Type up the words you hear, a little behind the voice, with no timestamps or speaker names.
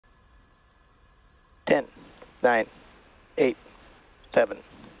10, 9, 8, 7,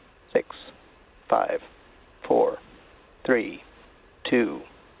 6, 5, 4, 3, 2,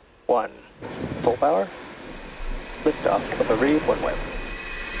 1. Full power. Liftoff of Iridium and OneWeb.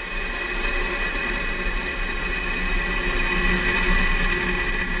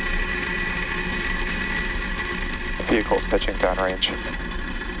 Vehicles pitching downrange.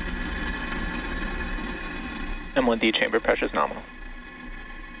 M1D chamber pressure is nominal.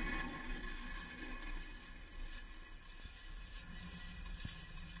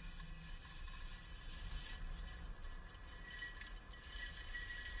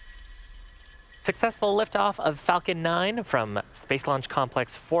 Successful liftoff of Falcon 9 from Space Launch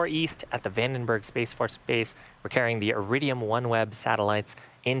Complex 4 East at the Vandenberg Space Force Base. We're carrying the Iridium OneWeb satellites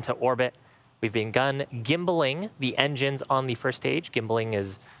into orbit. We've begun gimbaling the engines on the first stage. Gimbaling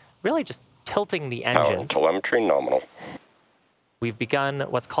is really just tilting the engines. Power telemetry nominal. We've begun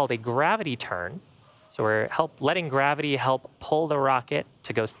what's called a gravity turn. So we're letting gravity help pull the rocket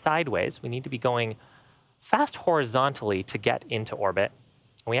to go sideways. We need to be going fast horizontally to get into orbit.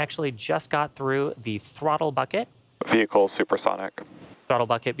 We actually just got through the throttle bucket. Vehicle supersonic. Throttle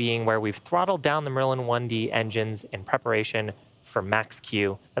bucket being where we've throttled down the Merlin 1D engines in preparation for max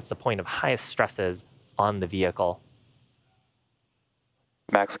Q. That's the point of highest stresses on the vehicle.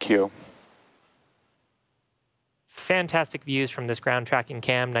 Max Q. Fantastic views from this ground tracking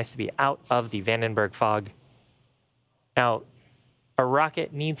cam. Nice to be out of the Vandenberg fog. Now, a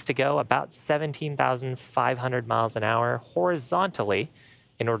rocket needs to go about 17,500 miles an hour horizontally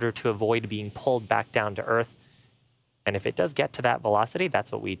in order to avoid being pulled back down to Earth. And if it does get to that velocity,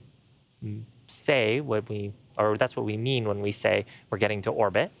 that's what we say that's what we mean when we say we're getting to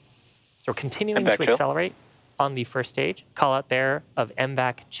orbit. So we're continuing to accelerate on the first stage. Call out there of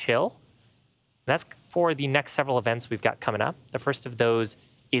MVAC chill. That's for the next several events we've got coming up. The first of those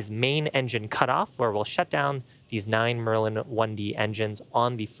is main engine cutoff, where we'll shut down these 9 Merlin 1D engines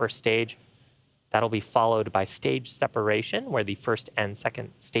on the first stage. That'll be followed by stage separation, where the first and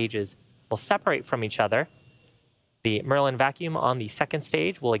second stages will separate from each other. The Merlin vacuum on the second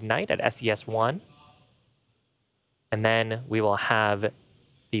stage will ignite at SES-1. And then we will have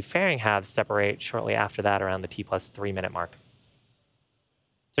the fairing halves separate shortly after that around the T+3 minute mark.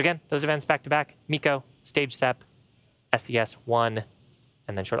 So again, those events back to back, MECO, stage sep, SES-1,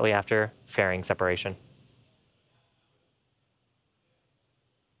 and then shortly after, fairing separation.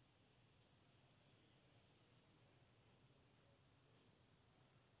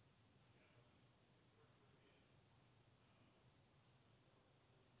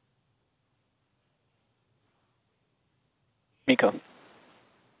 MECO.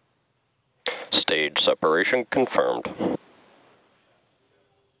 Stage separation confirmed.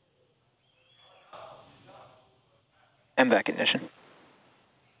 MVAC ignition.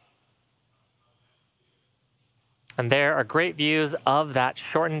 And there are great views of that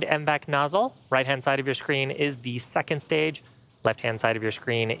shortened MVAC nozzle. Right-hand side of your screen is the second stage. Left-hand side of your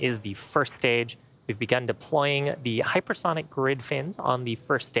screen is the first stage. We've begun deploying the hypersonic grid fins on the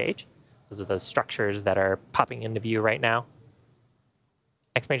first stage. Those are those structures that are popping into view right now.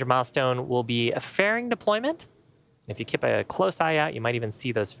 Next major milestone will be a fairing deployment. If you keep a close eye out, you might even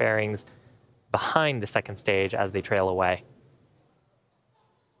see those fairings behind the second stage as they trail away.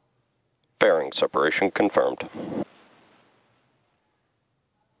 Fairing separation confirmed.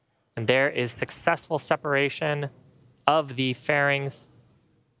 And there is successful separation of the fairings.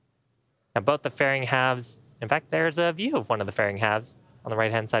 Now both the fairing halves, in fact, there's a view of one of the fairing halves on the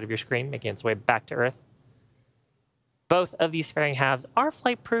right-hand side of your screen, making its way back to Earth. Both of these fairing halves are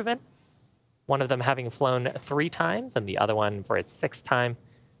flight proven, one of them having flown 3 times and the other one for its 6th time.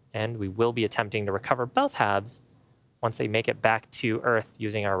 And we will be attempting to recover both halves once they make it back to Earth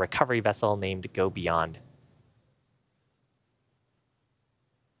using our recovery vessel named Go Beyond.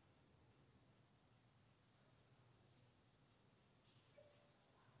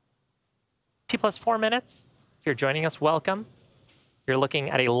 T+4 minutes. If you're joining us, welcome. You're looking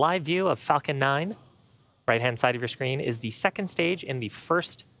at a live view of Falcon 9. Right-hand side of your screen is the second stage in the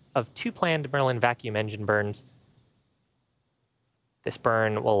first of 2 planned Merlin vacuum engine burns. This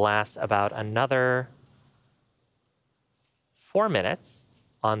burn will last about another 4 minutes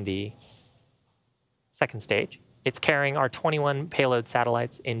on the second stage. It's carrying our 21 payload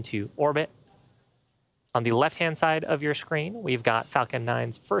satellites into orbit. On the left-hand side of your screen, we've got Falcon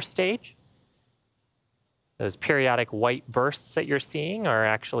 9's first stage. Those periodic white bursts that you're seeing are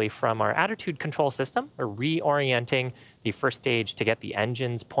actually from our attitude control system. We're reorienting the first stage to get the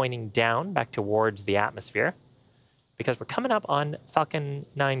engines pointing down back towards the atmosphere, because we're coming up on Falcon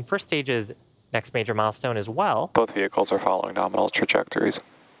 9 first stage's next major milestone as well. Both vehicles are following nominal trajectories.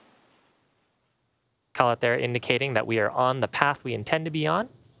 call out there indicating that we are on the path we intend to be on.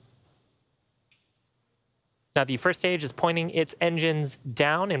 Now, the first stage is pointing its engines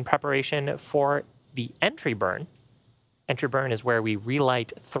down in preparation for the entry burn. Entry burn is where we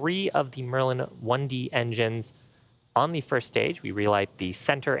relight 3 of the Merlin 1D engines on the first stage. We relight the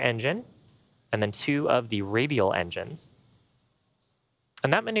center engine and then 2 of the radial engines.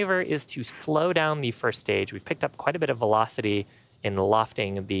 And that maneuver is to slow down the first stage. We've picked up quite a bit of velocity in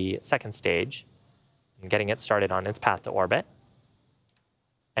lofting the second stage and getting it started on its path to orbit.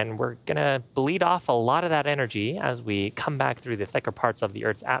 And we're going to bleed off a lot of that energy as we come back through the thicker parts of the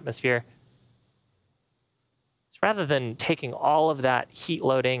Earth's atmosphere. So rather than taking all of that heat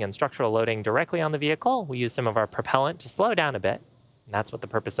loading and structural loading directly on the vehicle, we use some of our propellant to slow down a bit. And that's what the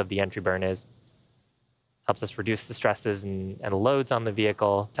purpose of the entry burn is. Helps us reduce the stresses and loads on the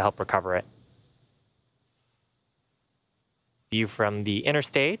vehicle to help recover it. View from the inner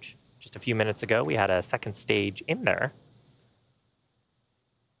stage. Just a few minutes ago, we had a second stage in there.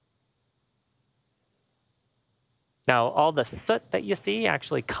 Now, all the soot that you see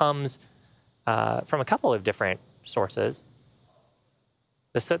actually comes from a couple of different sources.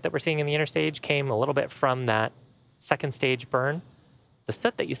 The soot that we're seeing in the inner stage came a little bit from that second stage burn. The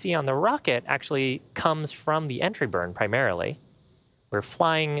soot that you see on the rocket actually comes from the entry burn primarily. We're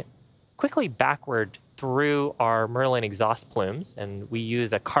flying quickly backward through our Merlin exhaust plumes, and we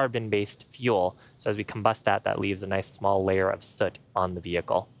use a carbon-based fuel. So as we combust that, that leaves a nice small layer of soot on the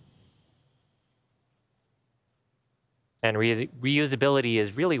vehicle. And reusability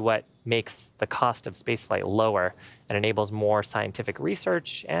is really what makes the cost of spaceflight lower and enables more scientific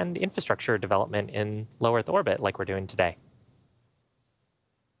research and infrastructure development in low Earth orbit like we're doing today.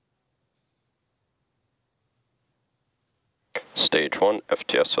 Stage 1,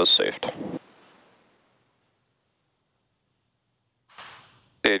 FTS was saved.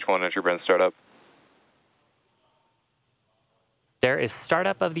 Stage 1, entry burn startup. There is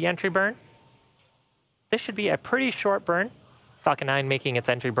startup of the entry burn. This should be a pretty short burn. Falcon 9 making its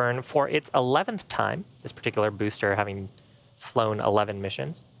entry burn for its 11th time, this particular booster having flown 11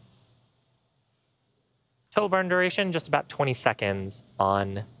 missions. Total burn duration, just about 20 seconds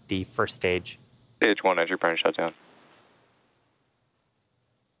on the first stage. Stage 1, entry burn shutdown.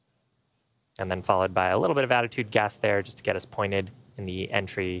 And then followed by a little bit of attitude gas there just to get us pointed in the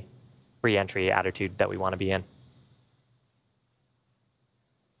re-entry attitude that we want to be in.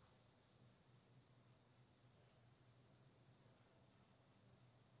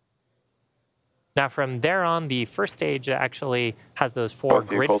 Now, from there on, the first stage actually has those 4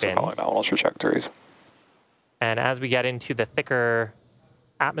 grid fins. Nominal trajectories. And as we get into the thicker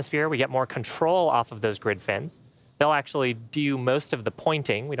atmosphere, we get more control off of those grid fins. They'll actually do most of the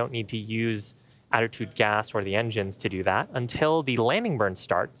pointing. We don't need to use attitude gas or the engines to do that until the landing burn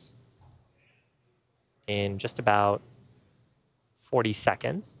starts in just about 40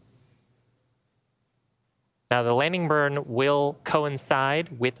 seconds. Now, the landing burn will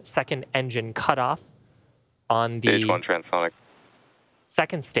coincide with second engine cutoff on the Stage 1, transonic.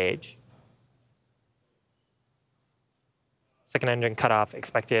 second stage. Second engine cutoff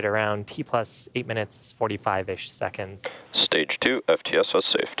expected around T plus 8 minutes, 45-ish seconds. Stage 2, FTS was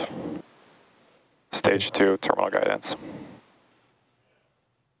saved. Stage 2, terminal guidance.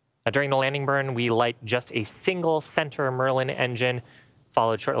 Now, during the landing burn, we light just a single center Merlin engine,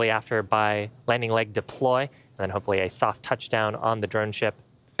 followed shortly after by landing leg deploy, and then hopefully a soft touchdown on the drone ship.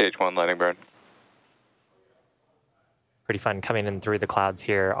 Stage 1, landing burn. Pretty fun coming in through the clouds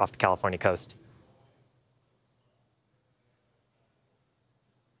here off the California coast.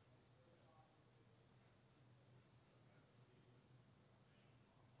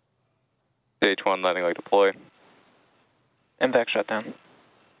 Stage 1, landing leg deploy. MVAC shutdown.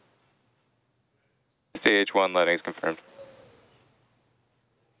 Stage 1, landing is confirmed.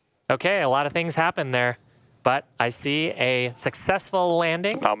 Okay, a lot of things happened there, but I see a successful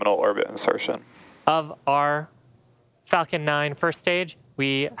landing Nominal orbit insertion. of our Falcon 9 first stage.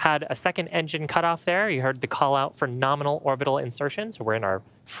 We had a second engine cutoff there. You heard the call out for nominal orbital insertion. So we're in our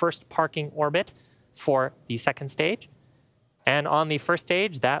first parking orbit for the second stage. And on the first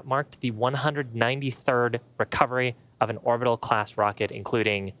stage, that marked the 193rd recovery of an orbital class rocket,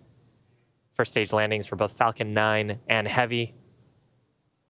 including first stage landings for both Falcon 9 and Heavy.